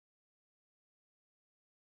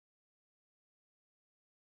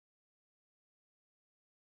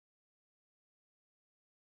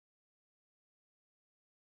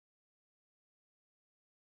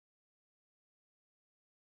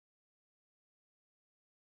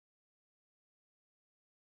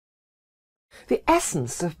The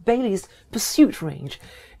essence of Bailey's Pursuit range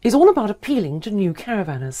is all about appealing to new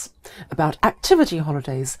caravanners, about activity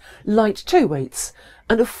holidays, light tow weights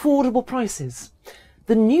and affordable prices.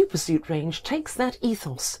 The new Pursuit range takes that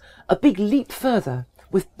ethos a big leap further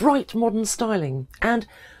with bright modern styling and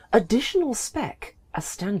additional spec as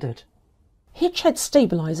standard. Hitch head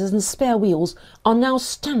stabilisers and spare wheels are now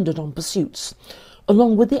standard on Pursuits,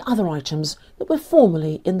 along with the other items that were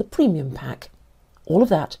formerly in the premium pack. All of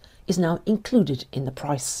that is now included in the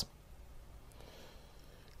price.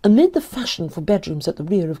 Amid the fashion for bedrooms at the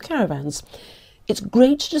rear of caravans, it's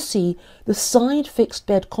great to see the side fixed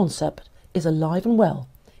bed concept is alive and well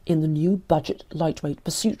in the new budget lightweight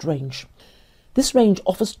Pursuit range. This range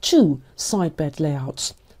offers two side bed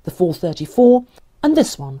layouts, the 434 and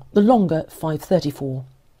this one, the longer 534.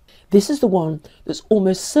 This is the one that's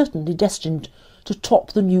almost certainly destined to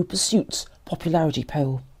top the new Pursuit's popularity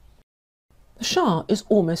poll. The shower is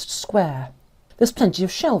almost square. There's plenty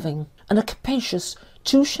of shelving and a capacious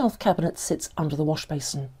two-shelf cabinet sits under the wash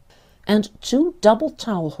basin. And two double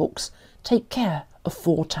towel hooks take care of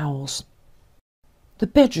 4 towels. The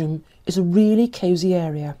bedroom is a really cosy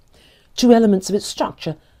area. 2 elements of its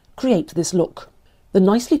structure create this look. The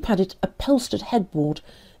nicely padded upholstered headboard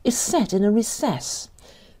is set in a recess.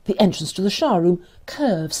 The entrance to the shower room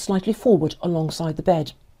curves slightly forward alongside the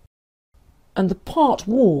bed. And the part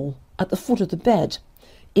wall at the foot of the bed,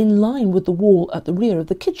 in line with the wall at the rear of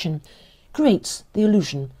the kitchen, creates the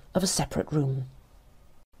illusion of a separate room.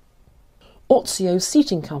 Orzio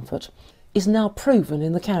seating comfort is now proven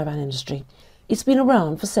in the caravan industry. It's been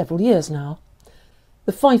around for several years now.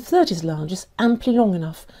 The 530's lounge is amply long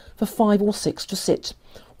enough for 5 or 6 to sit,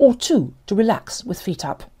 or 2 to relax with feet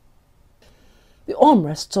up. The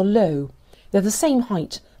armrests are low. They're the same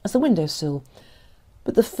height as the windowsill,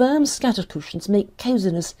 but the firm scattered cushions make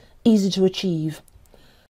coziness easy to achieve.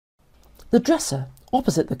 The dresser,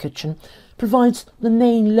 opposite the kitchen, provides the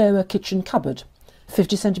main lower kitchen cupboard,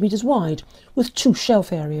 50 centimetres wide, with 2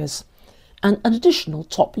 shelf areas, and an additional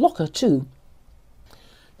top locker too.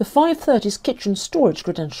 The 530's kitchen storage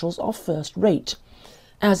credentials are first rate,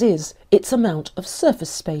 as is its amount of surface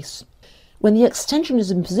space. When the extension is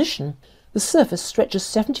in position, the surface stretches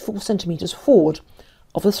 74 centimetres forward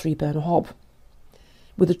of the 3-burner hob.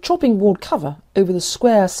 With a chopping board cover over the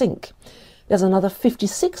square sink, there's another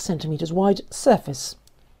 56 centimetres wide surface.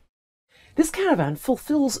 This caravan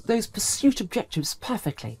fulfills those Pursuit objectives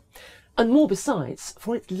perfectly, and more besides,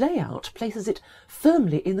 for its layout places it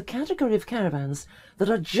firmly in the category of caravans that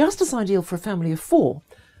are just as ideal for a family of 4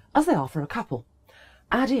 as they are for a couple.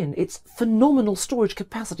 Add in its phenomenal storage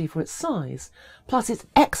capacity for its size, plus its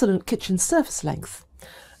excellent kitchen surface length,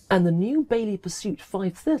 and the new Bailey Pursuit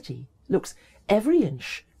 530 looks every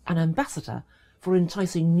inch an ambassador for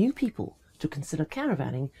enticing new people to consider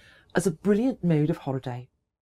caravanning as a brilliant mode of holiday.